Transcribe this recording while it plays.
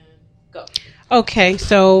Go. Okay,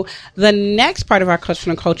 so the next part of our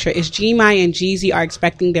culture is G-My and Jeezy are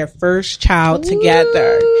expecting their first child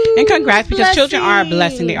together. And congrats, because children are a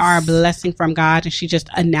blessing. They are a blessing from God, and she just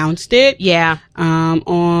announced it. Yeah.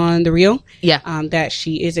 On The Real. Yeah. That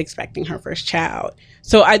she is expecting her first child.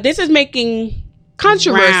 So this is making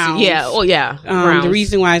controversy. Rounds. Yeah. Oh, yeah. The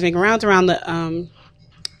reason why it's making rounds around the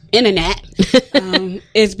internet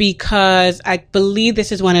is because I believe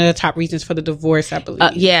this is one of the top reasons for the divorce. I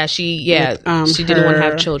believe. She didn't want to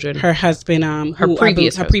have children. Her husband, her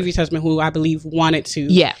previous husband, who I believe wanted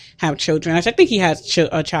to have children. I think he has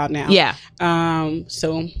a child now. Yeah.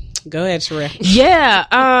 So go ahead, Sheree.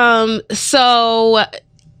 Yeah. So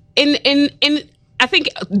in I think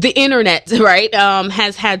the internet, right,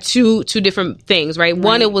 has had two different things, right?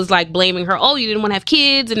 One, it was like blaming her, oh, you didn't want to have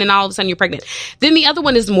kids, and then all of a sudden you're pregnant. Then the other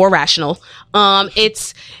one is more rational.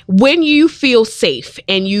 It's when you feel safe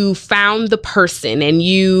and you found the person and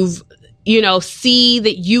you've, see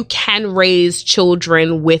that you can raise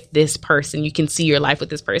children with this person, you can see your life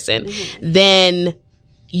with this person, then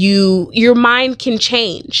your mind can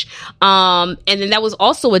change. And then that was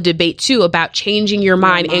also a debate too about changing your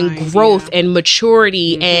mind and growth and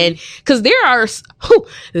maturity. And cause there are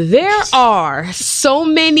so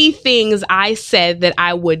many things I said that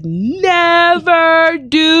I would never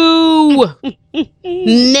do.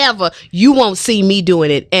 Never. You won't see me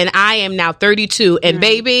doing it. And I am now 32 and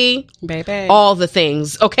baby, all the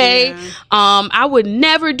things. Okay. Yeah. I would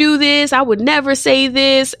never do this. I would never say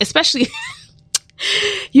this, especially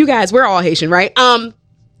you guys, we're all Haitian, right?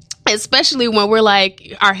 Especially when we're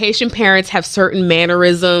like, our Haitian parents have certain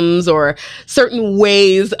mannerisms or certain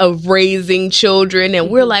ways of raising children.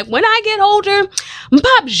 And we're like, when I get older,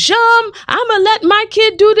 Pop Jam, I'm going to let my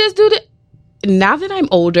kid do this. Now that I'm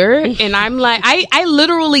older and I'm like, I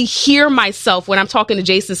literally hear myself when I'm talking to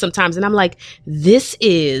Jason sometimes and I'm like, this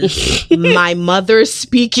is my mother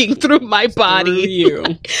speaking through my body. You.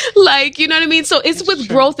 Like, you know what I mean? So it's with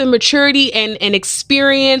growth and maturity and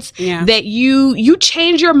experience that you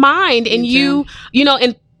change your mind and you know,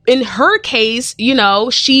 and in her case,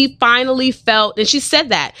 she finally felt, and she said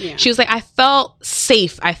that, she was like, I felt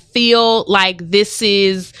safe. I feel like this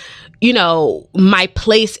is, my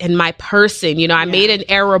place and my person. I made an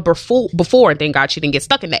error before, and thank God she didn't get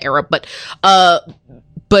stuck in the error. But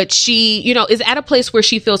she, is at a place where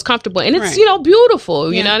she feels comfortable, and it's,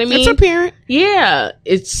 beautiful. You know what I mean? It's her parent. Yeah.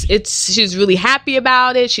 She's really happy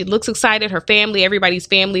about it. She looks excited. Her family, everybody's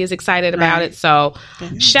family is excited about it. So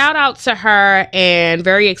shout out to her, and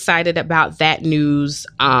very excited about that news.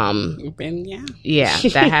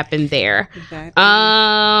 That happened there.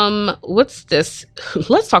 Exactly. What's this?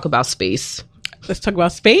 Let's talk about space. Let's talk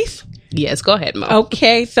about space. Yes, go ahead, Mo.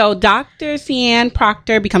 Okay, so Dr. Sian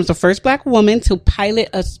Proctor becomes the first Black woman to pilot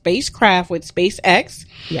a spacecraft with SpaceX.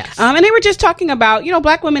 Yes. And they were just talking about,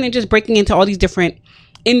 Black women and just breaking into all these different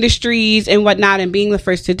industries and whatnot and being the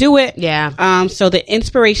first to do it. Yeah. So the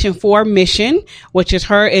Inspiration 4 mission, which is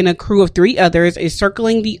her and a crew of 3 others, is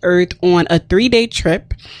circling the Earth on a 3-day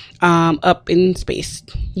trip up in space.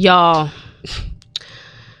 Y'all,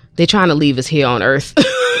 they're trying to leave us here on Earth.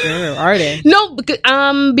 Sure, are they? No,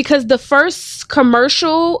 because the first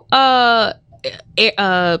commercial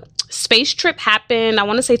space trip happened, I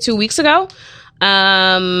want to say 2 weeks ago.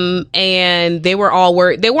 And they were all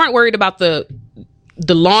worried. They weren't worried about the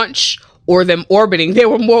launch or them orbiting. They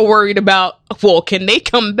were more worried about, well, can they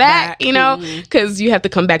come back? Because you have to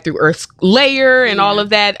come back through Earth's layer and all of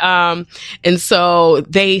that. And so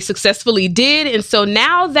they successfully did. And so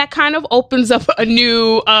now that kind of opens up a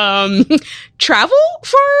new travel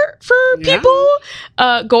for people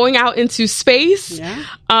going out into space. Yeah.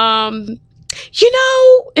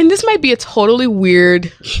 And this might be a totally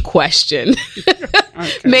weird question.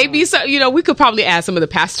 Maybe so, we could probably ask some of the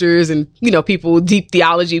pastors and, people, deep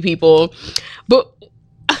theology people. But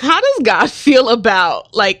how does God feel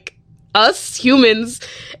about like us humans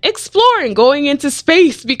exploring, going into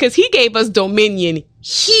space? Because he gave us dominion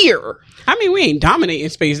here. I mean, we ain't dominating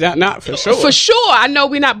space, not for sure. For sure. I know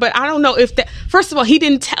we're not, but I don't know if that, first of all, he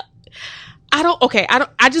didn't tell.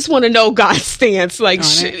 I just want to know God's stance. Like,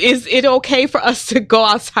 is it okay for us to go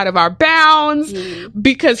outside of our bounds?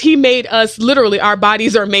 Because he made us, literally, our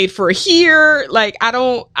bodies are made for here. Like, I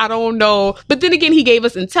don't know. But then again, he gave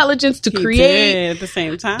us intelligence to create at the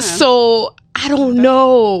same time. So I don't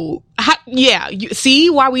know. You see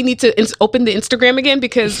why we need to open the Instagram again?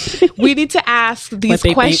 Because we need to ask these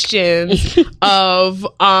questions of,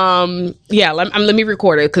 let me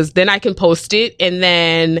record it, because then I can post it and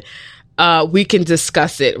then we can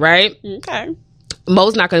discuss it, right? Okay.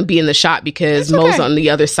 Mo's not going to be in the shot because Mo's on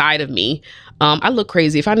the other side of me. I look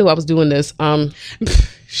crazy. If I knew I was doing this,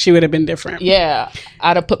 she would have been different. Yeah,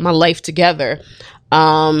 I'd have put my life together.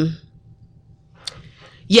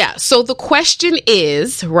 Yeah. So the question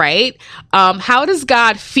is, right? How does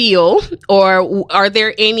God feel, or are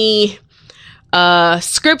there any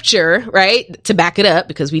scripture, right, to back it up,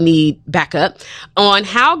 because we need backup on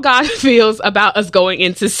how God feels about us going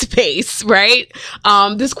into space, right?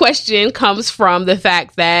 This question comes from the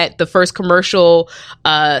fact that the first commercial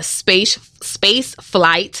space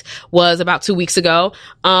flight was about 2 weeks ago.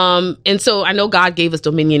 And so I know God gave us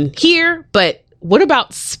dominion here, but what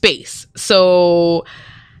about space? So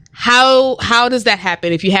how does that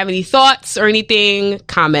happen? If you have any thoughts or anything,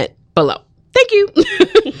 comment below. Thank you.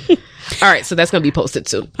 All right, so that's going to be posted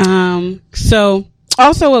soon. So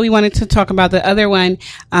also what we wanted to talk about, the other one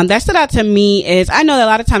that stood out to me is, I know that a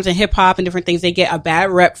lot of times in hip hop and different things, they get a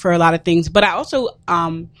bad rep for a lot of things, but I also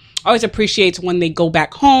always appreciate when they go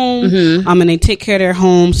back home and they take care of their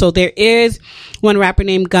home. So there is one rapper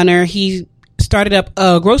named Gunner. He started up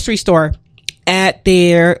a grocery store at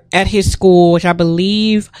his school, which I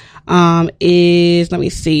believe is, let me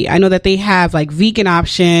see, I know that they have like vegan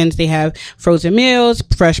options, they have frozen meals,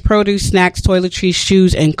 fresh produce, snacks, toiletries,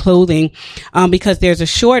 shoes, and clothing, because there's a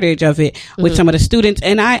shortage of it with some of the students.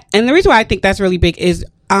 And the reason why I think that's really big is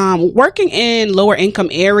working in lower income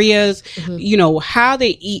areas, you know, how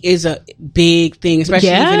they eat is a big thing, especially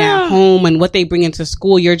even at home, and what they bring into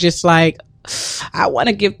school. You're just like, I want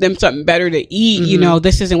to give them something better to eat. You know,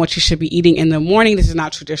 this isn't what you should be eating in the morning. This is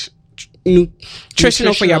not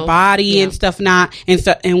nutritional for your body and stuff,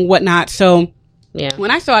 and whatnot. So when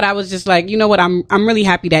I saw it, I was just like, you know what, I'm really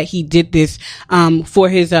happy that he did this for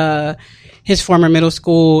his former middle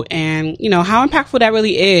school, and you know how impactful that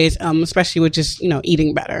really is, especially with just, you know,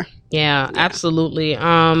 eating better. Yeah, absolutely.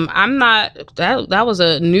 I'm not, that was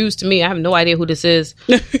a news to me. I have no idea who this is.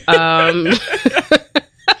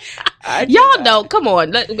 Y'all know, come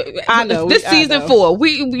on. I know. This season 4,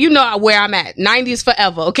 you know where I'm at. 90s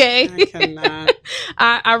forever, okay? I cannot.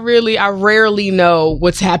 I rarely know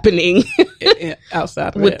what's happening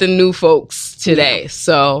outside of with the new folks today. Yeah.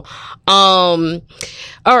 So, all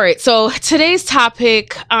right. So today's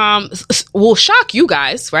topic will shock you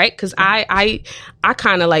guys, right? Because I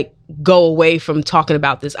kind of like go away from talking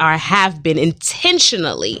about this. I have been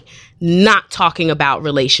intentionally not talking about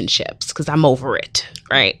relationships because I'm over it,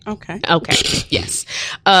 right? Okay. Yes.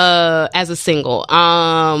 As a single,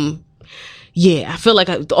 yeah, I feel like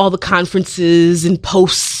all the conferences and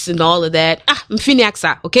posts and all of that,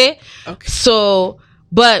 okay? So,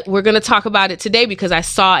 but we're going to talk about it today because I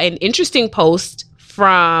saw an interesting post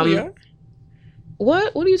from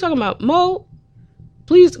what are you talking about, Mo?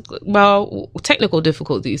 Please, well, technical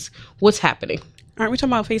difficulties. What's happening? Aren't we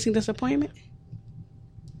talking about facing disappointment?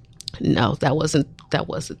 No, that wasn't. That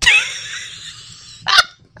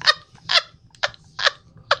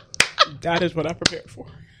is what I prepared for.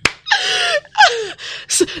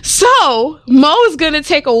 So Mo is going to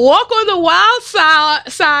take a walk on the wild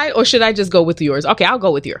side, or should I just go with yours? Okay, I'll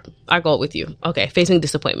go with you. Okay, facing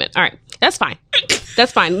disappointment. All right, that's fine.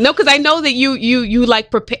 That's fine. No, because I know that you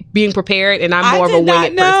like being prepared, and I'm more of a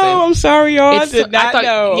winged person. I'm sorry, y'all. I did not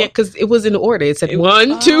know. Yeah, because it was in order. It said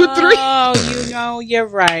 1, 2, 3. Oh, you know, you're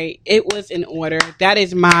right. It was in order. That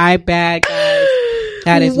is my bad, guys.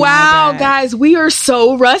 That is wow, guys. We are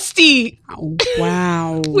so rusty. Oh,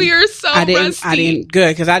 wow. We are so rusty. I didn't. Good,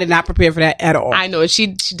 because I did not prepare for that at all. I know. She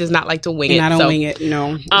does not like to wing it. I don't wing it.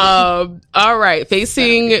 No. All right.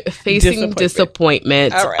 Facing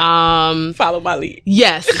disappointment. All right. Follow my lead.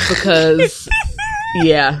 Yes, because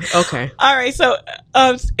yeah. Okay. All right. So,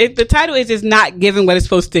 if the title is not giving what it's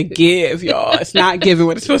supposed to give, y'all. It's not giving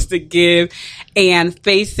what it's supposed to give, and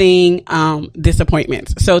facing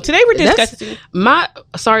disappointments. So today we're discussing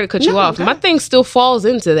sorry to cut you off. Okay. My thing still falls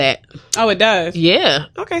into that. Oh, it does. Yeah.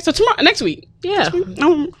 Okay. So next week. Yeah.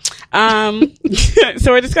 So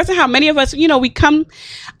we're discussing how many of us, you know, we come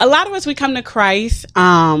to Christ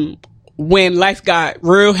when life got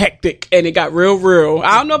real hectic and it got real.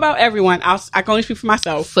 I don't know about everyone. I can only speak for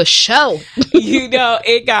myself. For sure. You know,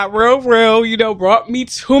 it got real, you know, brought me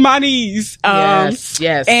to my knees.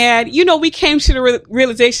 Yes. And, you know, we came to the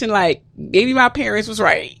realization, like, maybe my parents was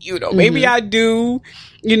right. You know, maybe I do,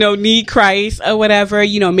 you know, need Christ or whatever.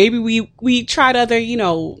 You know, maybe we tried other, you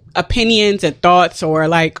know, opinions and thoughts, or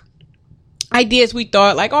like ideas we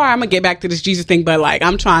thought like, I'm gonna get back to this Jesus thing, but like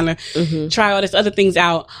I'm trying to try all this other things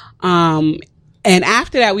out. And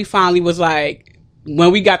after that, we finally was like,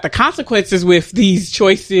 when we got the consequences with these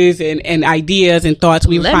choices and ideas and thoughts,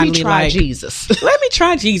 we Let finally me try like, Jesus. let me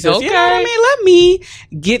try Jesus. Okay. You know what I mean? Let me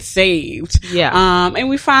get saved. Yeah. And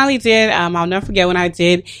we finally did. I'll never forget when I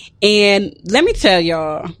did. And let me tell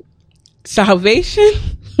y'all, salvation,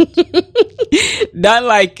 not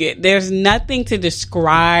like it. There's nothing to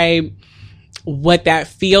describe what that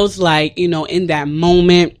feels like, you know, in that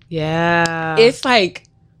moment. Yeah. It's like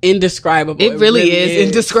indescribable. It really is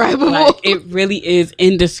indescribable. Like, it really is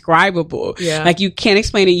indescribable. Yeah. Like, you can't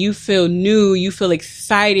explain it. You feel new. You feel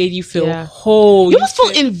excited. You feel Yeah. whole. You must feel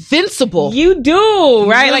invincible. You do,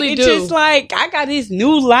 right? You Like, really it's do. just like, I got this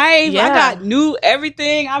new life. Yeah. I got new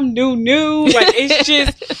everything. I'm new. Like, it's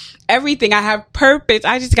just everything. I have purpose.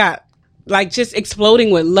 I just got, like, just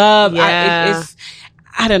exploding with love. Yeah.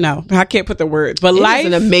 I don't know. I can't put the words, but It life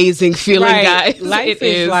is an amazing feeling, right, guys. life It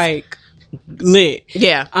is like lit.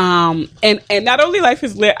 yeah. And not only life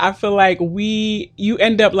is lit, I feel like you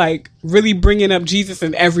end up like really bringing up Jesus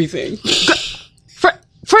and everything.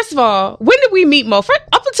 First of all, when did we meet Mo?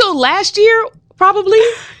 Up until last year, probably.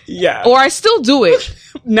 Yeah. Or I still do it.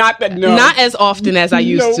 Not Not as often as I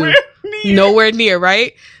used Nowhere to. near. Nowhere near,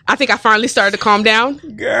 right? I think I finally started to calm down.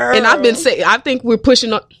 Girl. And I've been saying, I think we're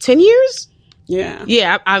pushing on 10 years. Yeah.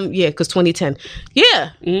 Yeah, because 2010.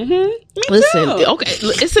 Yeah. Mm-hmm. Listen, okay,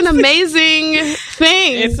 it's an amazing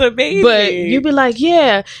thing. It's amazing. But you'd be like,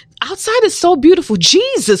 yeah, outside is so beautiful.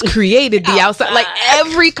 Jesus created the outside. Like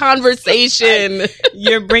every conversation.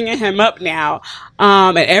 You're bringing him up now.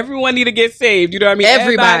 And everyone need to get saved. You know what I mean?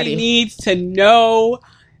 Everybody needs to know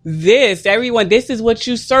this. Everyone, this is what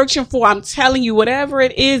you're searching for. I'm telling you, whatever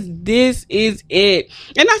it is, this is it.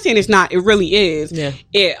 And not saying it's not, it really is. Yeah.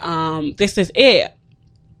 This is it.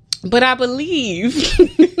 But I believe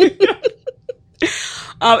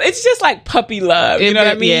it's just like puppy love. You know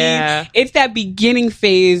what I mean? Yeah. It's that beginning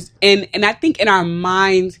phase. And I think in our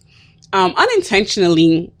minds,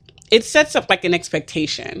 unintentionally, it sets up like an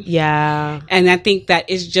expectation. Yeah. And I think that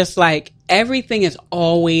it's just like everything is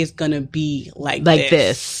always going to be like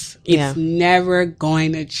this. It's never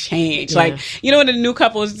going to change. Yeah. Like, you know, when a new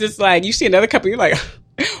couple is just like, you see another couple, you're like,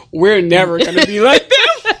 we're never going to be like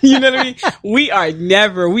them. You know what I mean? We are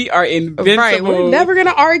invincible. Right. We're never going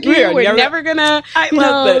to argue. We're never going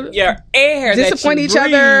to, air disappoint each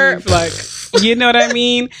other. Like, you know what I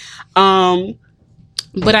mean?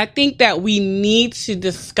 But I think that we need to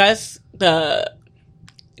discuss and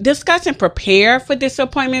prepare for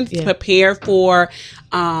disappointments, prepare for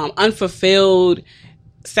unfulfilled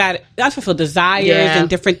desires and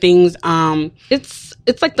different things.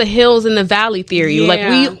 It's like the hills and the valley theory.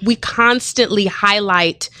 Like we constantly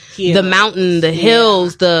highlight the mountain, the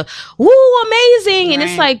hills, the amazing, and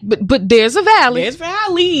it's like, but there's a valley. There's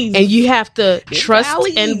valleys, and you have to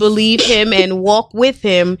trust and believe him and walk with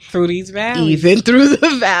him through these valleys, even through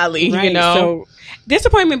the valley. Right. You know. So,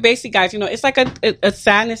 disappointment, basically, guys, you know, it's like a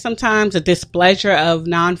sadness sometimes, a displeasure of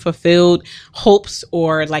non-fulfilled hopes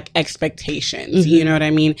or like expectations. You know what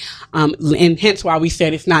I mean? And hence why we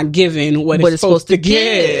said it's not given what it's supposed to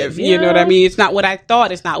give. You know what I mean? It's not what I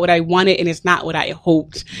thought, it's not what I wanted, and it's not what I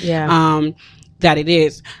hoped that it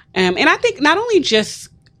is. And I think not only just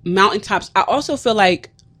mountaintops, I also feel like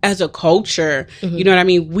as a culture, you know what I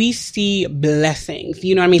mean? We see blessings,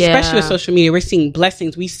 you know what I mean? Especially with social media, we're seeing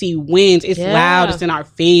blessings. We see wins. It's loud. It's in our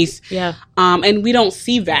face. Yeah. And we don't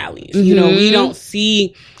see valleys. You know, we don't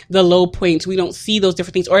see the low points. We don't see those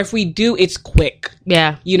different things. Or if we do, it's quick.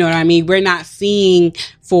 Yeah. You know what I mean? We're not seeing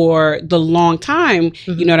for the long time,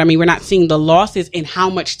 you know what I mean? We're not seeing the losses and how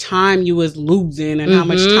much time you was losing and how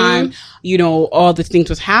much time, you know, all these things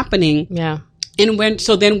was happening. Yeah. And when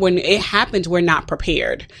it happens, we're not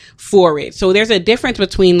prepared for it. So there's a difference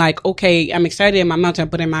between like, okay, I'm excited in my mountain,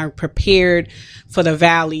 but am I prepared for the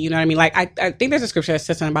valley? You know what I mean? Like, I think there's a scripture that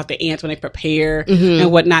says something about the ants when they prepare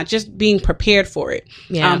and whatnot, just being prepared for it.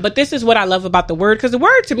 Yeah. But this is what I love about the word, because the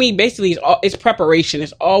word to me basically is preparation.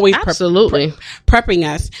 It's always prepping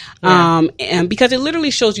us. Yeah. And because it literally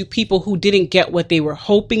shows you people who didn't get what they were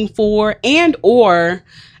hoping for and or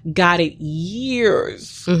got it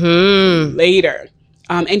years later,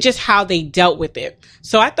 and just how they dealt with it.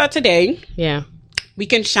 So I thought today, we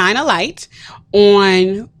can shine a light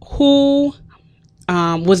on who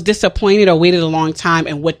was disappointed or waited a long time,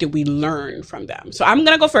 and what did we learn from them. So I'm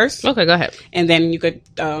gonna go first. Okay, go ahead, and then you could.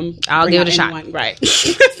 I'll give it a shot. Right.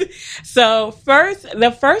 So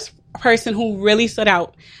the first person who really stood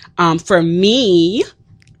out for me.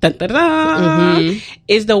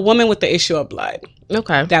 Is the woman with the issue of blood.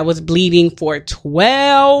 Okay. That was bleeding for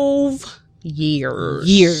 12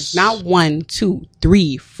 Years. Not 1, 2,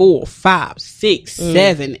 3, 4, 5, 6,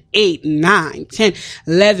 7, 8, 9, 10,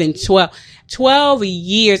 11, 12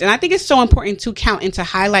 years. And I think it's so important to count and to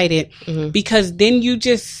highlight it because then you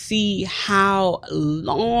just see how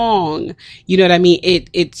long, you know what I mean,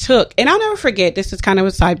 it took. And I'll never forget, this is kind of a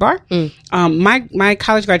sidebar. My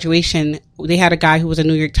college graduation, they had a guy who was a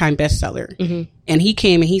New York Times bestseller. And he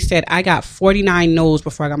came and he said, I got 49 no's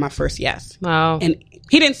before I got my first yes. Wow. And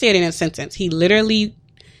he didn't say it in a sentence. He literally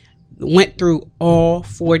went through all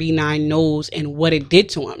 49 no's and what it did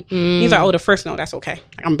to him. He's like, oh, the first no, that's okay.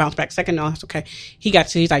 I'm bounce back. Second no, that's okay.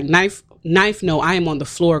 He's like, ninth no, I am on the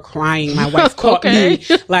floor crying. My wife caught me.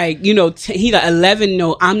 Like, you know, he's like, 11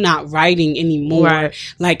 no, I'm not writing anymore. Right.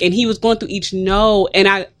 Like, and he was going through each no.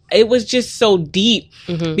 And it was just so deep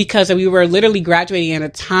because we were literally graduating at a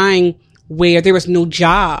time where there was no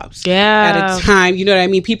jobs at a time. You know what I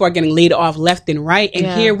mean? People are getting laid off left and right. And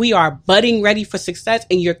here we are budding ready for success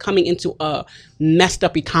and you're coming into a messed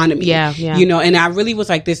up economy. You know, and I really was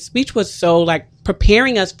like, this speech was so like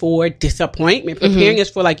preparing us for disappointment, preparing us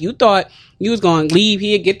for like, you thought you was going to leave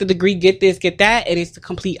here, get the degree, get this, get that. And it's the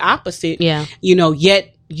complete opposite. You know,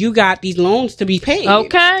 yet you got these loans to be paid.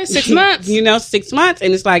 Okay, 6 months. You know, 6 months.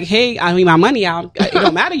 And it's like, hey, I need my money out. It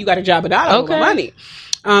don't matter. You got a job, but I don't want my money.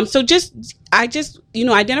 So I just, you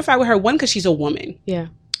know, identify with her, one, because she's a woman.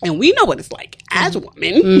 And we know what it's like as a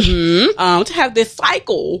woman to have this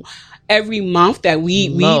cycle every month that we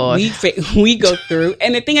go through.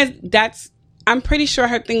 And the thing is, I'm pretty sure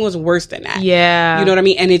her thing was worse than that. You know what I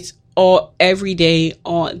mean? And it's all every day,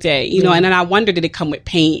 all day, you know, and then I wonder, did it come with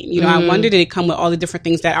pain? You know, I wonder, did it come with all the different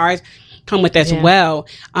things that ours come with as well?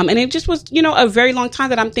 And it just was, you know, a very long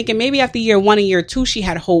time that I'm thinking maybe after year 1 and year 2, she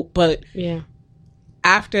had hope, but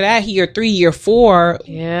after that, year 3, year 4,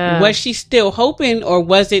 was she still hoping, or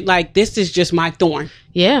was it like, this is just my thorn?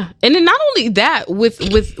 And then not only that,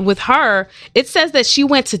 with her, it says that she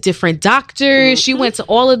went to different doctors. She went to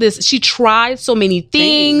all of this. She tried so many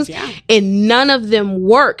things and none of them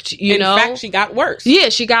worked, you know? In fact, she got worse.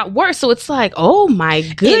 She got worse. So it's like, oh my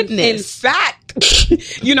goodness. In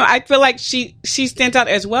fact, you know, I feel like she stands out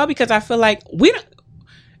as well because I feel like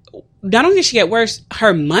not only did she get worse,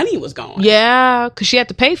 her money was gone. Because she had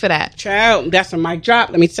to pay for that. Child, that's a mic drop,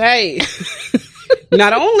 let me say.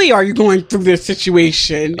 Not only are you going through this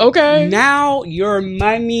situation, now your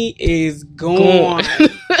money is gone.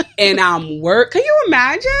 And I'm Can you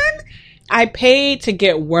imagine? I paid to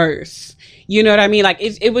get worse. You know what I mean? Like,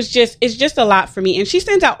 it's just a lot for me. And she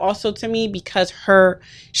stands out also to me because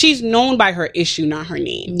she's known by her issue, not her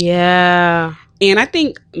name. And I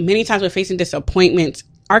think many times we're facing disappointments,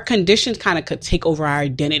 our conditions kind of could take over our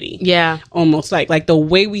identity. Almost like the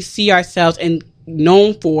way we see ourselves and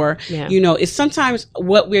known for, you know, is sometimes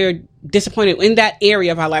what we're disappointed in that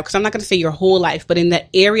area of our life. Because I'm not going to say your whole life, but in that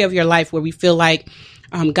area of your life where we feel like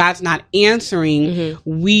God's not answering,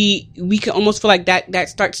 we can almost feel like that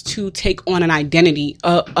starts to take on an identity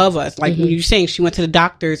of us. Like when you're saying she went to the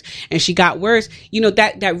doctors and she got worse, you know,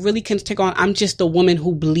 that really can take on, I'm just a woman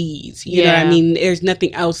who bleeds. You know what I mean? There's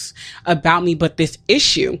nothing else about me but this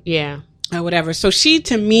issue. Or whatever. So she,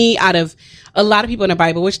 to me, out of a lot of people in the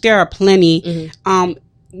Bible, which there are plenty,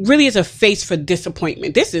 really is a face for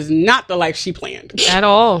disappointment. This is not the life she planned. At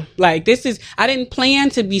all. Like, I didn't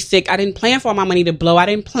plan to be sick. I didn't plan for all my money to blow. I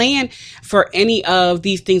didn't plan for any of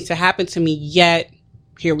these things to happen to me, yet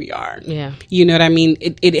here we are. You know what I mean?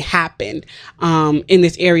 It happened in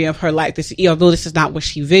this area of her life, although this is not what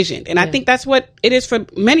she visioned. And I think that's what it is for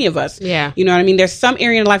many of us. You know what I mean? There's some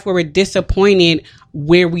area in life where we're disappointed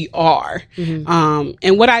where we are.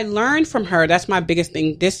 And what I learned from her, that's my biggest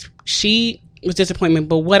thing. She was disappointment,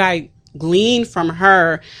 but what I gleaned from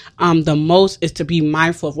her the most is to be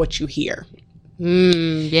mindful of what you hear.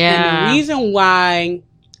 And the reason why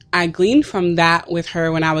I gleaned from that with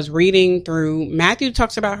her, when I was reading through, Matthew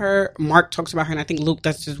talks about her, Mark talks about her, and I think Luke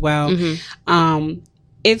does as well.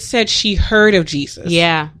 It said she heard of Jesus.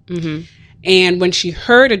 And when she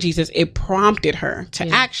heard of Jesus, it prompted her to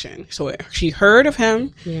action. So she heard of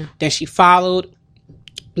him, then she followed,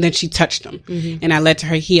 then she touched him, and that led to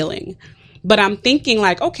her healing. But I'm thinking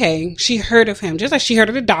like, okay, she heard of him, just like she heard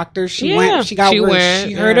of the doctor. She went, she got worse.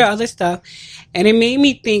 She heard of other stuff. And it made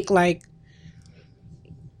me think like,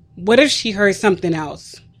 what if she heard something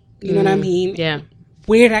else? You know what I mean?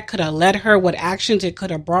 where that could have led her, what actions it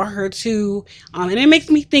could have brought her to. And it makes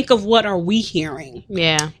me think of, what are we hearing?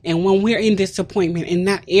 Yeah. And when we're in disappointment in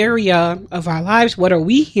that area of our lives, what are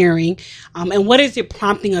we hearing? And what is it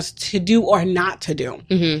prompting us to do or not to do?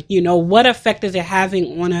 Mm-hmm. You know, what effect is it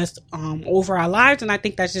having on us over our lives? And I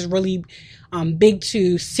think that's just really big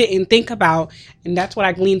to sit and think about. And that's what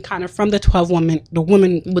I gleaned kind of from the 12 women, the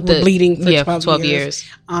women with the bleeding for 12 years.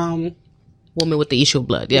 Woman with the issue of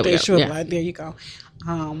blood. Yeah, the issue of blood. There you go.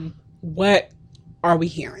 What are we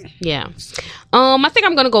hearing? Yeah. I think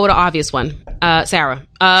I'm going to go with an obvious one. Sarah.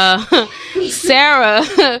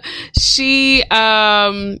 Sarah, she,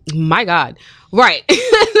 my God. Right.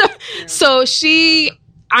 So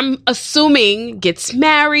I'm assuming, gets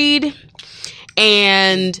married,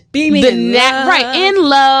 and in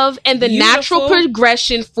love, and the Beautiful. natural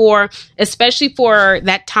progression especially for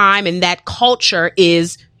that time and that culture,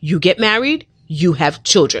 is you get married, you have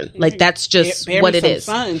children. Like, that's just what it is.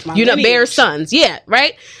 Sons, bear sons. Yeah.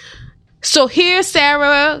 Right. So here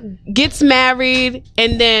Sarah gets married,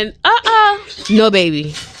 and then, no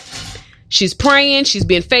baby. She's praying. She's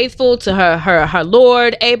being faithful to her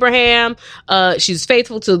Lord, Abraham. She's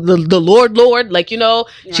faithful to the Lord. Like, you know,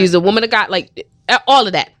 right. She's a woman of God, like all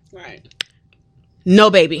of that. Right. No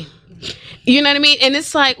baby. You know what I mean? And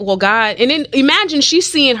it's like, well, God, and then imagine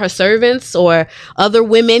she's seeing her servants or other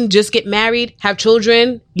women just get married, have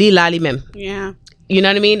children. Yeah. You know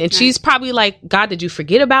what I mean? And she's probably like, God, did you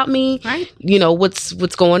forget about me? Right. You know, what's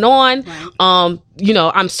going on? Right. You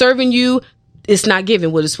know, I'm serving you. It's not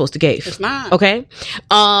giving what it's supposed to give. It's not. Okay.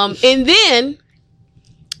 And then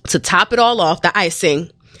to top it all off, the icing,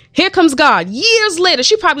 here comes God. Years later,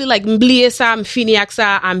 she probably like,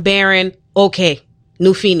 I'm barren. Okay.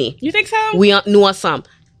 Nufini. You think so? We nuasam.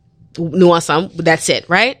 That's it,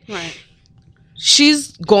 right? Right.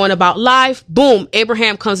 She's going about life. Boom.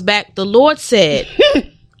 Abraham comes back. The Lord said,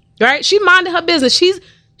 right? She minded her business.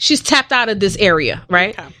 She's tapped out of this area,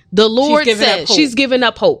 right? Okay. The Lord said she's given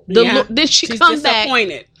up hope. Then she's comes back.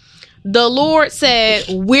 The Lord said,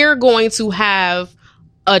 we're going to have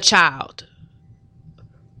a child.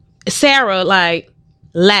 Sarah like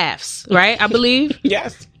laughs, right? I believe.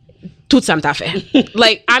 Yes.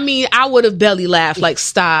 Like, I mean, I would have belly laughed, like,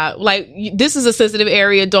 stop. Like, this is a sensitive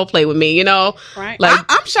area. Don't play with me, you know? Right. Like,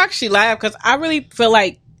 I'm shocked she laughed, because I really feel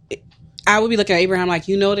like I would be looking at Abraham like,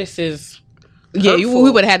 you know, this is hurtful. Yeah,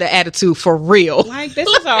 we would have had the attitude for real. Like, this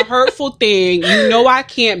is a hurtful thing. You know, I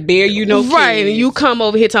can't bear you no kids. Right. And you come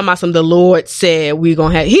over here talking about the Lord said we're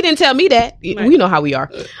going to have. He didn't tell me that. Right. We know how we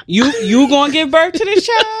are. You going to give birth to this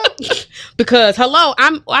child? Because, hello,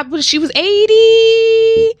 she was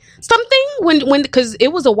 80 something when because it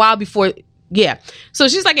was a while before. Yeah. So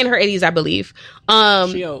she's like in her 80s, I believe.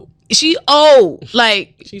 She old.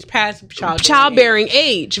 Like, she's past childbearing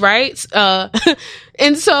age, right?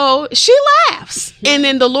 And so she laughs. And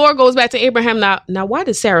then the Lord goes back to Abraham. Now why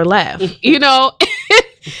did Sarah laugh? You know?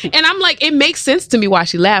 And I'm like, it makes sense to me why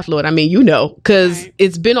she laughed, Lord. I mean, you know, because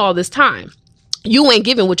it's been all this time. You ain't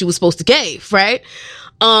giving what you were supposed to give, right?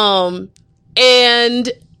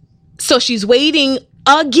 And so she's waiting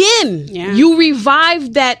again. Yeah. You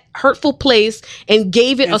revived that hurtful place and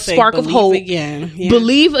gave it a spark of hope. Again. Yeah.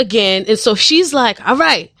 Believe again. And so she's like, all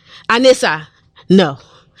right, Anissa, no.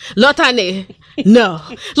 Lotane, no.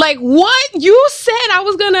 Like, what? You said I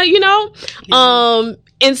was gonna, you know? Yeah.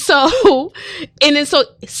 And so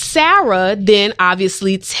Sarah then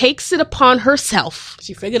obviously takes it upon herself.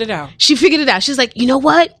 She figured it out. She's like, you know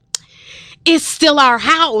what? It's still our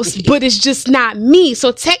house, but it's just not me.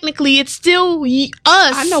 So technically, it's still us.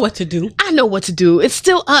 I know what to do. It's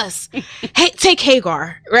still us. Hey, take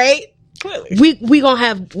Hagar, right? Really? We gonna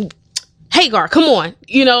have Hagar. Come on,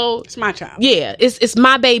 you know. It's my child. Yeah, it's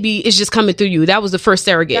my baby. It's just coming through you. That was the first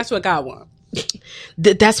surrogate. That's what God wants.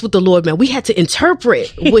 That's what the Lord meant. We had to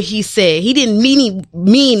interpret what He said. He didn't mean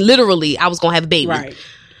literally I was gonna have a baby. Right.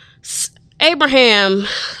 Abraham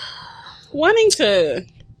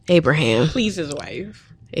please his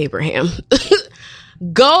wife. Abraham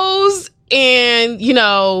goes and, you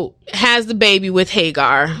know, has the baby with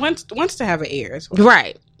Hagar. Wants to have an heir as well.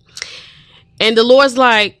 Right. And the Lord's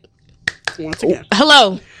like, once again,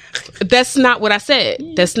 hello. That's not what I said.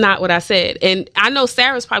 And I know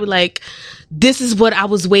Sarah's probably like, this is what I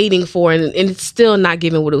was waiting for, and it's still not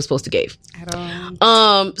giving what it was supposed to give. At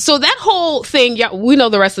all. So that whole thing, yeah, we know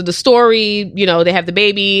the rest of the story. You know, they have the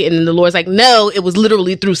baby, and then the Lord's like, no, it was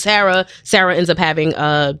literally through Sarah. Sarah ends up having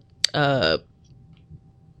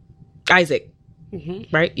Isaac.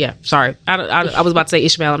 right? Yeah. Sorry. I was about to say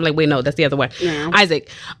Ishmael. I'm like, wait, no, that's the other way. Yeah. Isaac,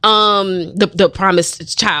 the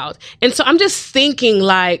promised child. And so I'm just thinking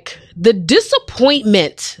like the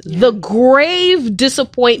disappointment, the grave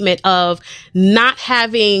disappointment of not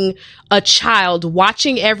having a child,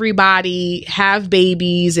 watching everybody have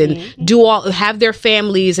babies and have their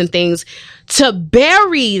families and things, to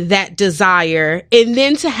bury that desire and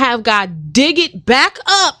then to have God dig it back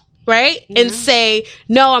up, right? And say,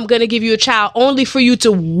 no, I'm going to give you a child, only for you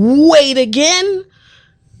to wait again.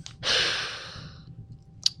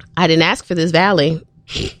 I didn't ask for this valley.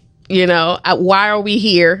 Why are we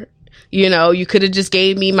here? You could have just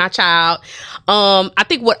gave me my child. I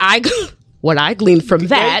think what I gleaned from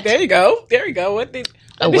that. There you go.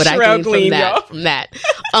 What I gleaned glean, from that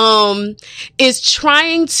is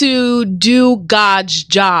trying to do God's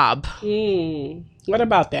job. What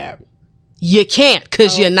about that? You can't,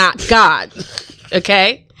 because you're not God.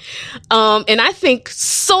 Okay? And I think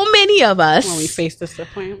so many of us, when we face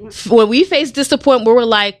disappointment, we're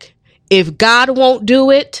like, if God won't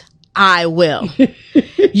do it, I will.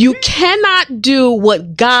 You cannot do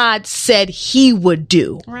what God said he would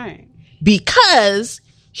do. Right. Because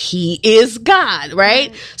he is God,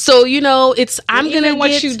 right? So, what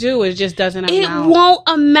you do, it just doesn't amount. It won't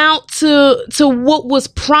amount to what was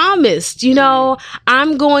promised.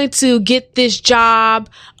 I'm going to get this job.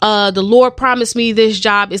 The Lord promised me this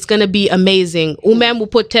job. It's going to be amazing.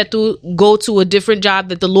 Go to a different job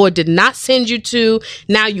that the Lord did not send you to.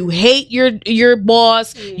 Now you hate your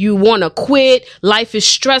boss. You want to quit. Life is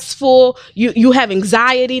stressful. You have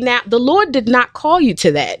anxiety now. The Lord did not call you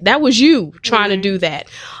to that. That was you trying to do that.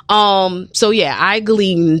 I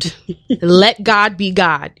gleaned, let God be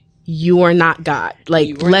God. You are not God.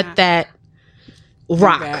 Let that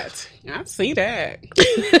rock. I see that.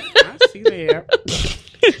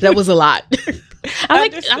 That was a lot.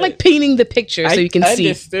 I like painting the picture so you can see.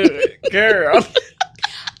 Understood, girl.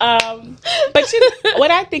 But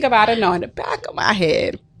what I think about it now in the back of my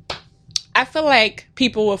head, I feel like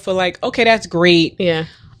people will feel like, okay, that's great. Yeah.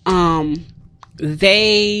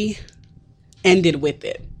 They ended with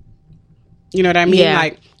it. You know what I mean? Yeah.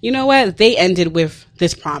 Like, you know what? They ended with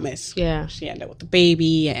this promise. Yeah. She ended with the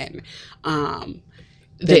baby, and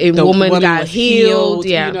the woman got healed.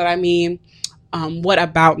 Yeah. You know what I mean? What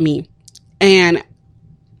about me? And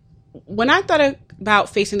when I thought about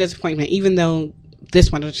facing disappointment, even though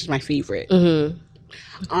this one was just my favorite. Who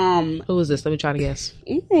was this? Let me try to guess.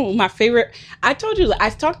 My favorite. I told you, I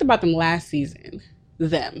talked about them last season.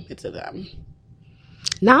 Them. It's a them.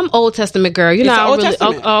 Now I'm Old Testament girl. Old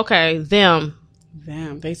Testament. Okay. Them.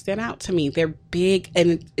 They stand out to me. They're big,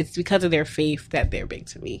 and it's because of their faith that they're big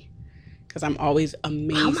to me. Because I'm always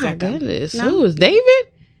amazed. Oh my at them. goodness! No. Who was David?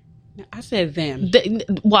 I said them.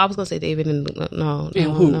 I was gonna say David, and no.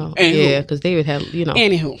 Yeah, because David had,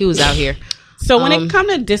 Anywho. he was out here. So when it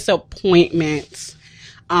comes to disappointments,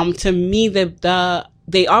 to me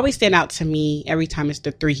they always stand out to me every time. It's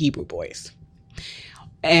the 3 Hebrew boys,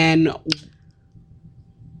 and.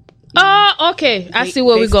 Okay. I see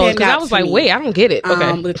where we're going. Because I was like, wait, I don't get it.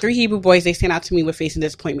 Okay. The 3 Hebrew boys, they stand out to me with facing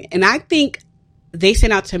disappointment. And I think they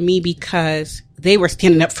stand out to me because they were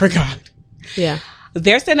standing up for God. Yeah.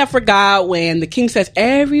 They're standing up for God when the king says,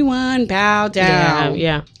 everyone bow down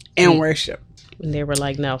and worship. And they were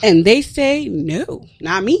like, no. And they say, no,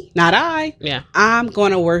 not me, not I. Yeah. I'm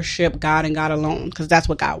going to worship God and God alone because that's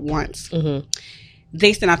what God wants. Mm-hmm.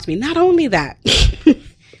 They stand out to me. Not only that,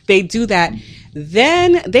 they do that.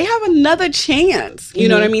 Then they have another chance, you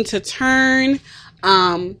know what I mean, to turn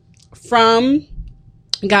from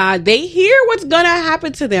God. They hear what's going to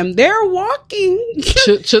happen to them. They're walking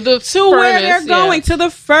to where they're going, to the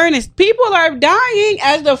furnace. People are dying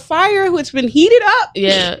as the fire which been heated up.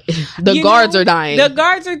 Yeah. The guards are dying. The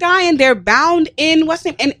guards are dying. They're bound in what's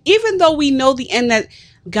name. And even though we know the end that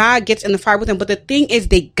God gets in the fire with them, but the thing is,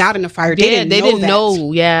 they got in the fire. They didn't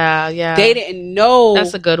know. Yeah. They didn't know.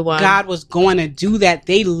 That's a good one. God was going to do that.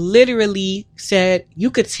 They literally said,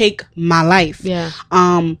 "You could take my life." Yeah.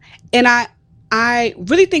 And I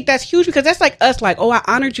really think that's huge because that's like us, like, oh, I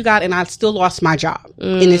honored you, God, and I still lost my job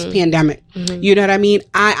in this pandemic. Mm-hmm. You know what I mean?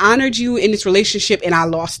 I honored you in this relationship and I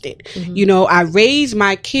lost it. Mm-hmm. You know, I raised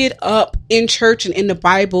my kid up in church and in the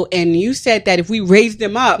Bible, and you said that if we raised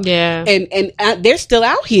them up, and they're still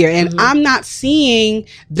out here, and I'm not seeing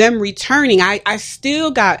them returning. I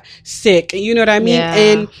still got sick, you know what I mean? Yeah.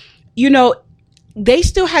 And, you know, they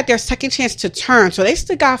still had their second chance to turn. So they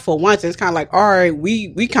still got for once. And it's kind of like, all right,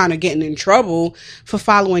 we kind of getting in trouble for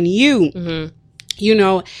following you, you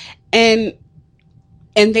know, and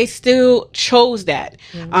they still chose that.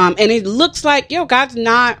 And it looks like, God's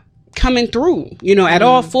not coming through, at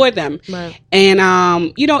all for them. Right. And,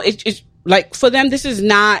 it's like for them, this is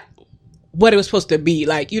not what it was supposed to be.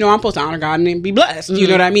 Like, I'm supposed to honor God and be blessed. You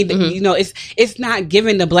know what I mean? It's not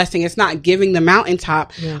giving the blessing. It's not giving the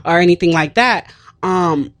mountaintop or anything like that.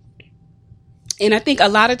 And I think a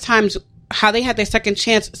lot of times how they had their second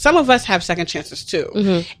chance, some of us have second chances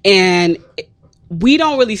too. And we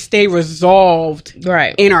don't really stay resolved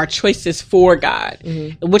in our choices for God,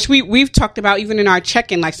 which we've talked about even in our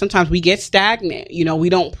check-in. Like sometimes we get stagnant, we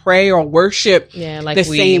don't pray or worship the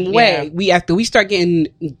same way. After we start getting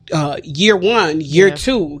year 1, year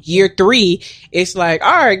 2, year 3, it's like,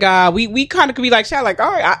 all right, God, we kind of could be like, all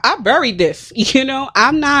right, I buried this,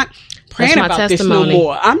 I'm not praying about this no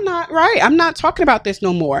more. I'm not talking about this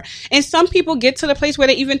no more. And some people get to the place where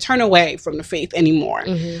they even turn away from the faith anymore.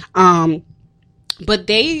 But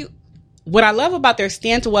what I love about their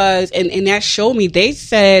stance was, and that showed me, they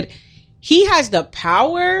said, he has the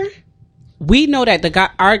power. We know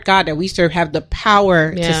that our God that we serve have the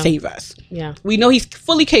power to save us. Yeah. We know he's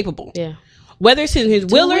fully capable. Yeah. Whether it's in his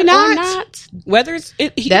will or not, whether it's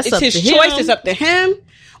his choice, it's up to him.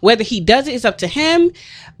 Whether he does it is up to him.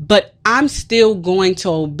 But I'm still going to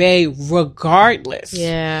obey regardless.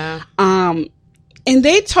 Yeah. And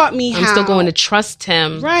they taught me I'm still going to trust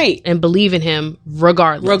him. Right. And believe in him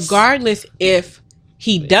regardless. Regardless if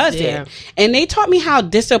he does it. And they taught me how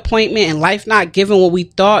disappointment and life not giving what we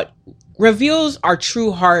thought reveals our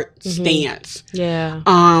true heart stance. Yeah.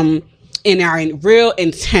 In our real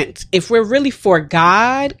intent. If we're really for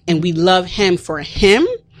God and we love him for him,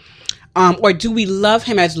 or do we love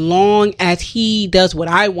him as long as he does what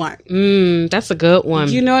I want? That's a good one.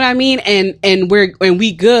 You know what I mean? And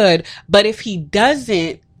we good. But if he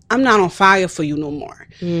doesn't, I'm not on fire for you no more.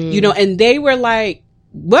 And they were like,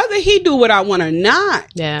 whether he do what I want or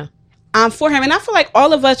not, I'm for him. And I feel like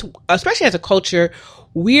all of us, especially as a culture,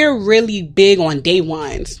 we're really big on day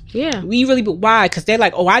ones. Yeah. Why? Because they're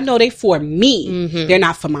like, oh, I know they for me. They're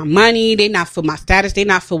not for my money. They're not for my status. They're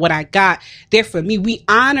not for what I got. They're for me. We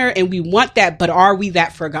honor and we want that, but are we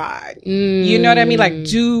that for God? You know what I mean? Like,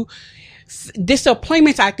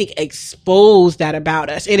 disappointments, I think, expose that about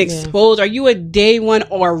us. It exposed, are you a day one,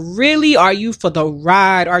 or really are you for the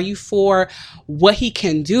ride? Are you for what he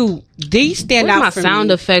can do? These stand out for me. My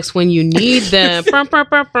sound effects when you need them. They stand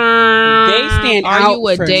out for me. Are you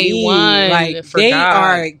a day one? Like, they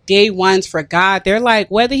are day ones for God. They're like,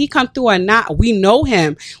 whether he come through or not, we know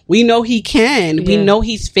him. We know he can. Yeah. We know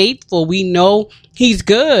he's faithful. We know he's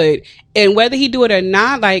good. And whether he do it or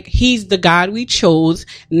not, like, he's the God we chose.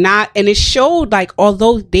 And it showed, like,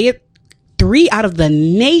 although they're 3 out of the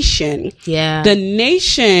nation, the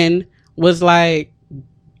nation was like,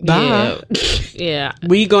 bye. Yeah.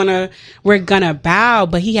 We're gonna bow.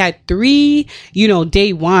 But he had 3,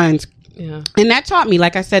 day ones. Yeah. And that taught me,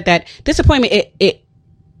 like I said, that disappointment,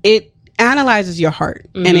 it analyzes your heart.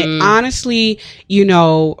 And it honestly, it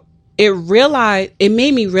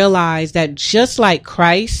made me realize that just like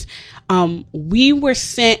Christ, we were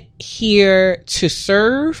sent here to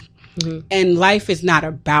serve, and life is not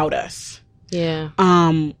about us. Yeah.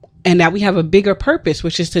 And that we have a bigger purpose,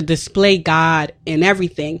 which is to display God in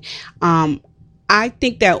everything. I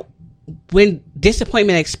think that when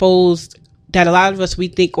disappointment exposed that a lot of us, we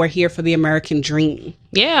think we're here for the American dream.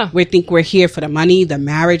 Yeah. We think we're here for the money, the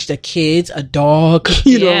marriage, the kids, a dog,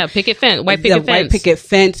 picket fence, white picket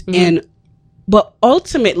fence. But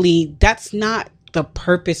ultimately, that's not the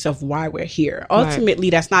purpose of why we're here. Ultimately,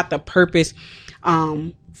 that's not the purpose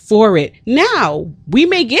for it. Now, we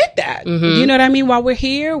may get that. You know what I mean? While we're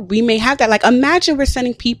here, we may have that. Like, imagine we're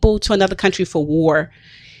sending people to another country for war.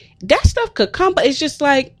 That stuff could come, but it's just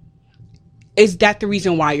like, is that the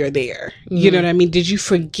reason why you're there? You know what I mean? Did you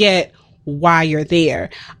forget why you're there?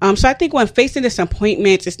 So I think when facing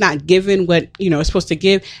disappointments, it's not given what, it's supposed to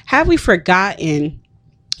give. Have we forgotten,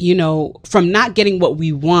 from not getting what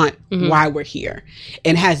we want, why we're here?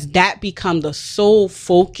 And has that become the sole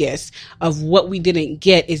focus of what we didn't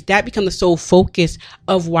get? Is that become the sole focus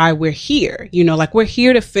of why we're here? Like, we're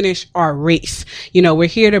here to finish our race. We're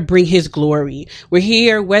here to bring his glory. We're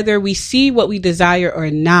here, whether we see what we desire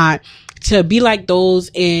or not, to be like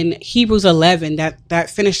those in Hebrews 11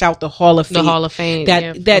 that finished out the Hall of Fame. The Hall of Fame.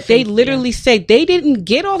 That they literally say they didn't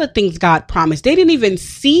get all the things God promised. They didn't even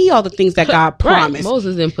see all the things that God promised.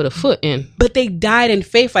 Moses didn't put a foot in. But they died in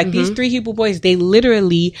faith. Like, these 3 Hebrew boys, they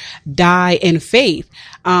literally die in faith.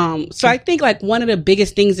 So I think, like, one of the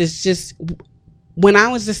biggest things is just, when I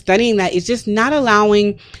was just studying that, it's just not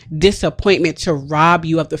allowing disappointment to rob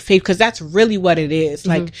you of the faith, because that's really what it is.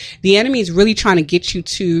 Like, the enemy is really trying to get you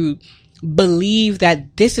to believe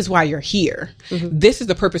that this is why you're here. This is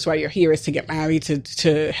the purpose why you're here, is to get married,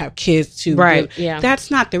 to have kids, to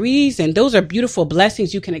That's not the reason. Those are beautiful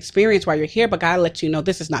blessings you can experience while you're here, but God lets you know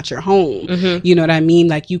this is not your home. You know what I mean?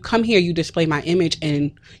 Like, you come here, you display my image,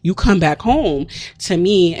 and you come back home to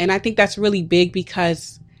me. And I think that's really big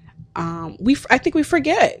because I think we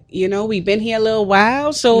forget, we've been here a little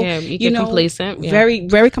while. So, you get complacent. Very,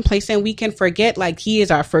 very complacent. We can forget, like, he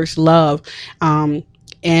is our first love.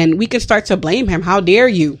 And we can start to blame him. How dare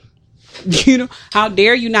you? How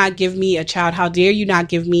dare you not give me a child? How dare you not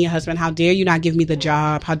give me a husband? How dare you not give me the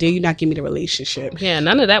job? How dare you not give me the relationship? Yeah,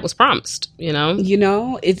 none of that was promised, It's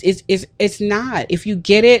not. If you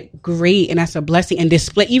get it, great, and that's a blessing. And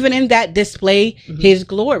display, even in that, display his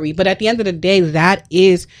glory. But at the end of the day, that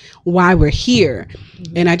is why we're here.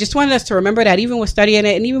 And I just wanted us to remember that, even with studying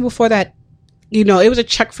it, and even before that, it was a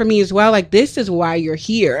check for me as well. Like, this is why you're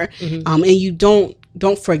here. And you don't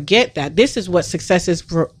forget that this is what success is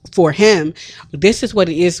for him. This is what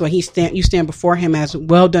it is when you stand before him as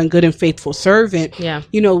well done, good and faithful servant. Yeah.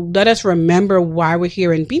 Let us remember why we're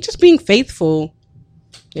here and being faithful,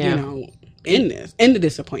 in the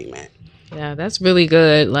disappointment. Yeah, that's really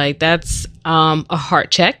good. Like, that's a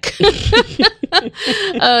heart check.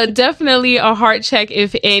 Definitely a heart check,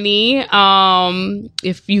 if any.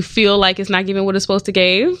 If you feel like it's not giving what it's supposed to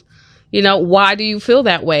give. Why do you feel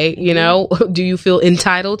that way? Do you feel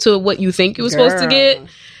entitled to what you think you were supposed to get?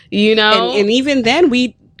 And even then,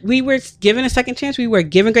 we were given a second chance. We were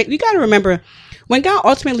given great. We got to remember, when God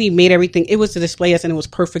ultimately made everything, it was to display us and it was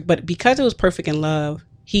perfect. But because it was perfect in love,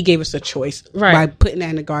 he gave us a choice by putting that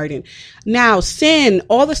in the garden. Now, sin,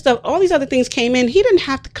 all the stuff, all these other things came in. He didn't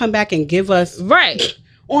have to come back and give us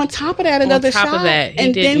on top of that another shot.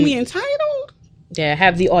 And then we entitled. Yeah,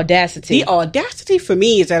 have the audacity. The audacity for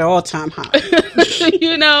me is at all-time high.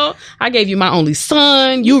 I gave you my only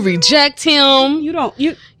son. You reject him.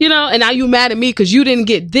 And now you mad at me because you didn't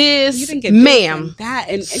get this. You didn't get ma'am. This and that.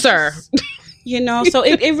 And sir. So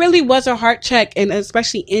it really was a heart check. And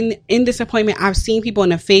especially in disappointment, I've seen people in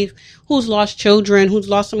the faith who's lost children, who's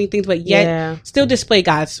lost so many things, but yet still display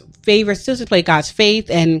God's favor, still display God's faith,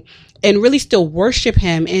 and really still worship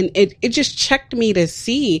him. And it just checked me to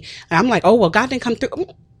see. And I'm like, oh, well, God didn't come through.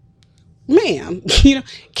 Ma'am,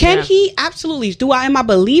 can he? Absolutely. Am I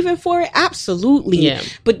believing for it? Absolutely. Yeah.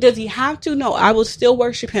 But does he have to? No, I will still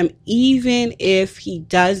worship him even if he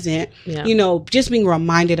doesn't. Yeah. Just being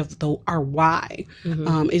reminded of our why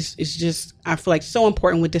is just, I feel like, so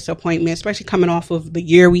important with disappointment, especially coming off of the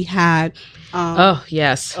year we had. Oh,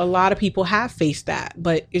 yes. A lot of people have faced that,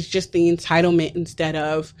 but it's just the entitlement instead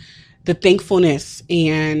of the thankfulness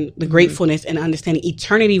and the gratefulness and understanding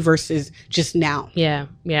eternity versus just now. Yeah.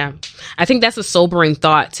 Yeah. I think that's a sobering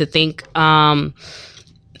thought, to think about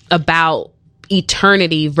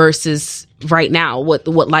eternity versus right now, what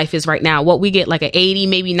life is right now, what we get, like an 80,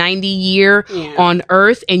 maybe 90 year on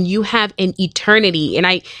earth, and you have an eternity.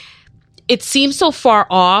 And it seems so far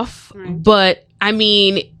off, but I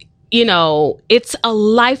mean, it's a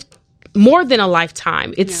life, more than a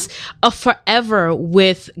lifetime. It's a forever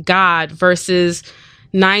with God versus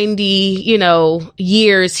 90,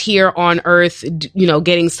 years here on earth,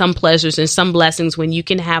 getting some pleasures and some blessings, when you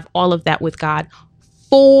can have all of that with God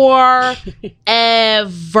forever,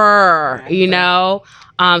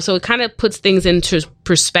 so it kind of puts things into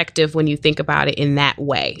perspective when you think about it in that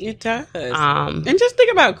way. It does. And just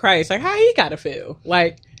think about Christ, like how he got to feel.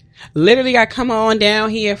 Like, literally got come on down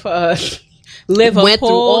here for us. Live a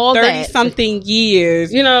full 30-something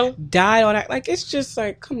years, died on that. Like, it's just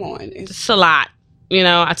like, come on. It's a lot.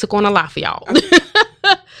 I took on a lot for y'all.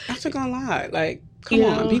 I took on a lot. Like, come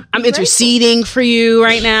on. I'm interceding for you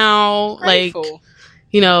right now. Grateful.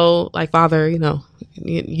 Like, Father,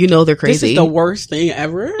 they're crazy. This is the worst thing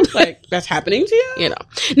ever. Like, that's happening to you?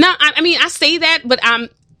 Now, I say that, but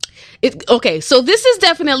okay, so this is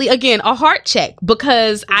definitely, again, a heart check,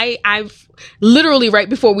 because I've literally, right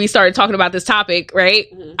before we started talking about this topic, right,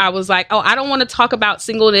 I was like, oh, I don't want to talk about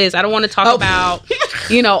singleness. I don't want to talk about,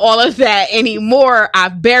 all of that anymore.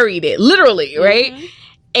 I've buried it, literally, right?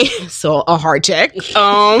 And so a heart check,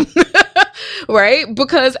 right?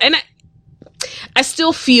 Because, and I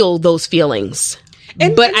still feel those feelings.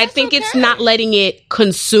 But I think it's not letting it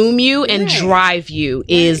consume you and drive you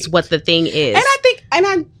is what the thing is. And I think,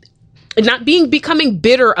 not becoming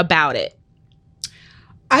bitter about it.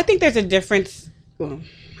 I think there's a difference. Well,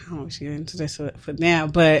 I don't want to get into this for now,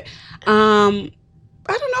 but I don't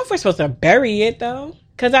know if we're supposed to bury it though,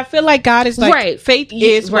 because I feel like God is like faith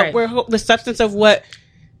is what we're the substance of what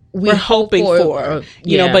we're hoping for,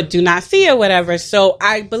 but do not see or whatever. So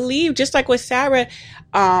I believe, just like with Sarah,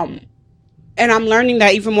 and and I'm learning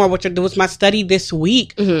that even more. Which was my study this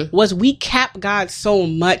week, was we cap God so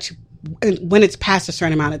much when it's past a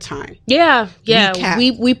certain amount of time. Yeah.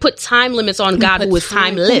 We put time limits on God who is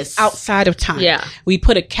timeless. Outside of time. Yeah. We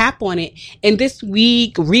put a cap on it. And this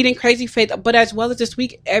week, reading Crazy Faith, but as well as this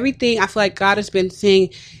week, everything, I feel like God has been saying,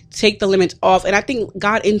 take the limits off. And I think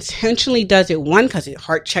God intentionally does it, one, because it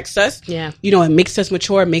heart checks us. Yeah. You know, it makes us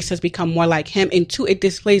mature, it makes us become more like him. And two, it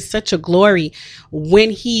displays such a glory when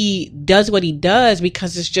he does what he does,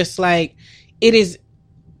 because it's just like, it is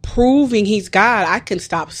proving he's God. I can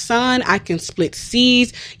stop sun. I can split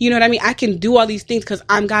seas. You know what I mean? I can do all these things because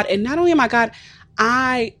I'm God. And not only am I God,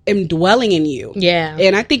 I am dwelling in you. Yeah.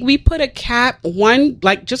 And I think we put a cap, one,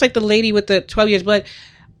 like, just like the lady with the 12 years blood,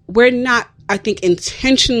 we're not, I think,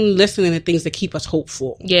 intentionally listening to things that keep us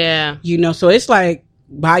hopeful. Yeah. You know, so it's like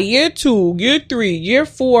by year 2, year 3, year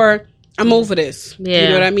 4, I'm over this. Yeah. You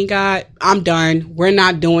know what I mean, God? I'm done. We're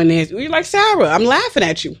not doing this. You're like, Sarah, I'm laughing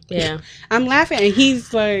at you. Yeah. I'm laughing. And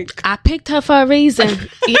he's like, I picked her for a reason.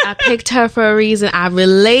 I picked her for a reason. I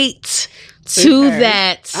relate to her.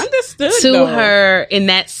 that. Understood, to though. her in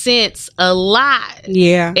that sense a lot.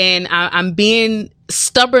 Yeah. And I'm being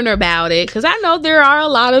stubborn about it, because I know there are a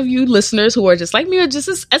lot of you listeners who are just like me, or just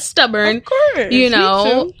as stubborn. Of course. You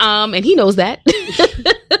know, and he knows that.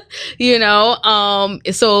 You know,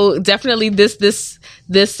 so definitely this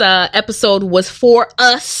episode was for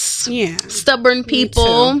us, stubborn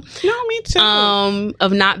people. Me too.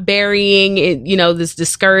 Of not burying it, you know, this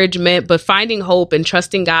discouragement, but finding hope and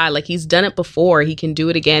trusting God. Like, he's done it before, he can do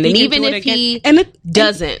it again. And even if he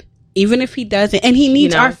doesn't, even if he doesn't, and he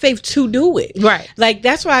needs, you know, our faith to do it. Right. Like,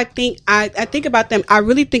 that's why I think, I think about them. I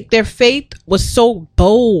really think their faith was so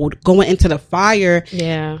bold going into the fire.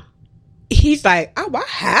 Yeah. He's like, oh, I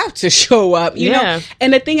have to show up, you know?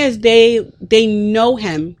 And the thing is, they know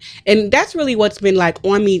him. And that's really what's been like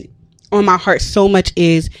on my heart so much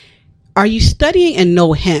is, are you studying and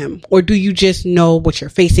know him? Or do you just know what you're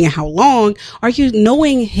facing and how long? Are you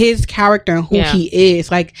knowing his character and who he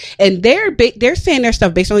is? Like, and they're saying their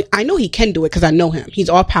stuff based on, I know he can do it because I know him. He's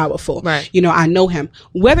all powerful. Right. You know, I know him.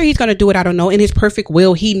 Whether he's going to do it, I don't know. In his perfect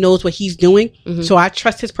will, he knows what he's doing. Mm-hmm. So I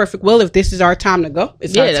trust his perfect will. If this is our time to go,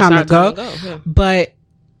 it's our time to go. Yeah. But,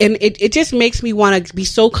 and it just makes me want to be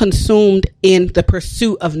so consumed in the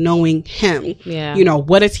pursuit of knowing him. Yeah. You know,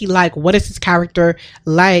 what is he like? What is his character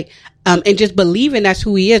like? And just believing that's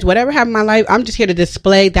who he is. Whatever happened in my life, I'm just here to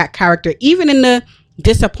display that character. Even in the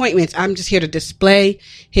disappointments, I'm just here to display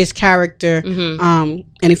his character. Mm-hmm.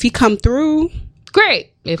 And if he come through, great.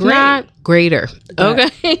 If not, greater.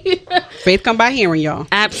 Okay. Faith come by hearing, y'all.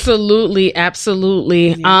 Absolutely.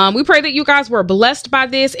 Absolutely. Yeah. We pray that you guys were blessed by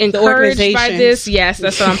this, encouraged by this. Yes,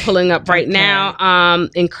 that's what I'm pulling up right now.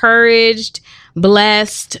 Encouraged,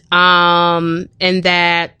 blessed, and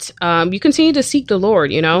that you continue to seek the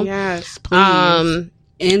Lord, you know? Yes, please.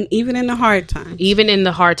 And even in the hard times. Even in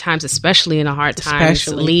the hard times, especially in the hard times,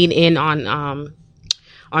 lean in on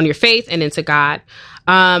your faith and into God.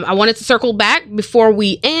 I wanted to circle back before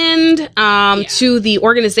we end to the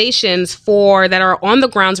organizations that are on the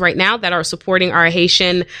grounds right now that are supporting our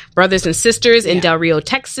Haitian brothers and sisters in Del Rio,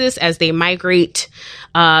 Texas, as they migrate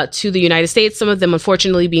to the United States. Some of them,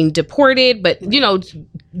 unfortunately, being deported, but you know,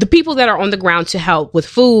 the people that are on the ground to help with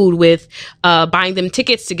food, with buying them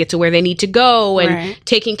tickets to get to where they need to go, and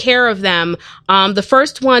taking care of them. The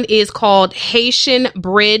first one is called Haitian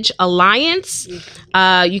Bridge Alliance.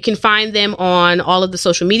 You can find them on all of the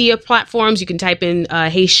social media platforms. You can type in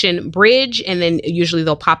Haitian Bridge, and then usually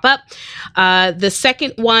they'll pop up. The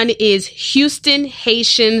second one is Houston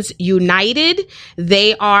Haitians United.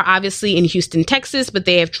 They are obviously in Houston, Texas, but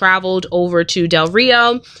they have traveled over to Del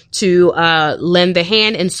Rio to lend a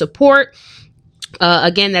hand and support.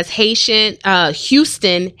 Again, that's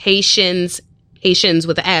Houston Haitians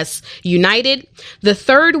with an S United. The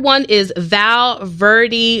third one is Val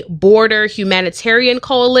Verde Border Humanitarian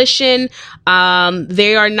Coalition.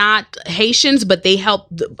 They are not Haitians, but they help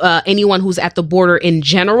anyone who's at the border in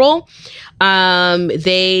general.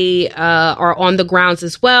 They are on the grounds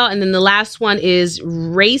as well. And then the last one is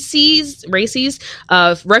RACES,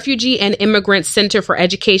 Refugee and Immigrant Center for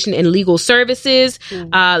Education and Legal Services.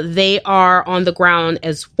 They are on the ground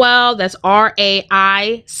as well. That's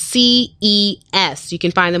RAICES. You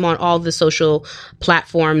can find them on all the social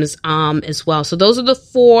platforms as well. So those are the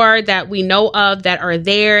 4 that we know of that are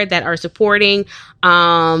there, that are supporting.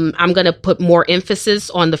 I'm going to put more emphasis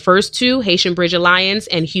on the first 2, Haitian Bridge Alliance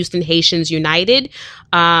and Houston Haitians United,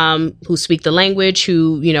 who speak the language,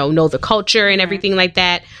 who, you know the culture and everything like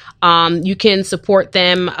that. You can support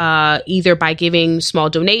them either by giving small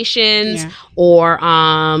donations or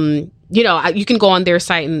you can go on their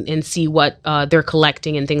site and see what they're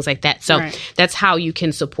collecting and things like that. So that's how you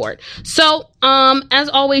can support. So as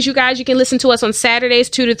always, you guys, you can listen to us on Saturdays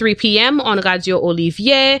 2 to 3 p.m. on Radio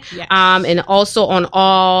Olivier, and also on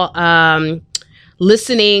all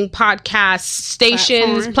listening podcast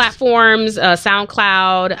stations, platforms,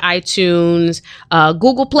 SoundCloud, iTunes,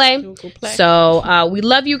 Google Play. So we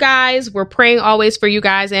love you guys. We're praying always for you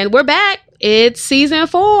guys, and we're back. It's season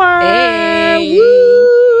 4. Hey.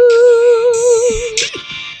 Woo.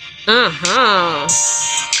 Oh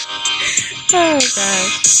gosh.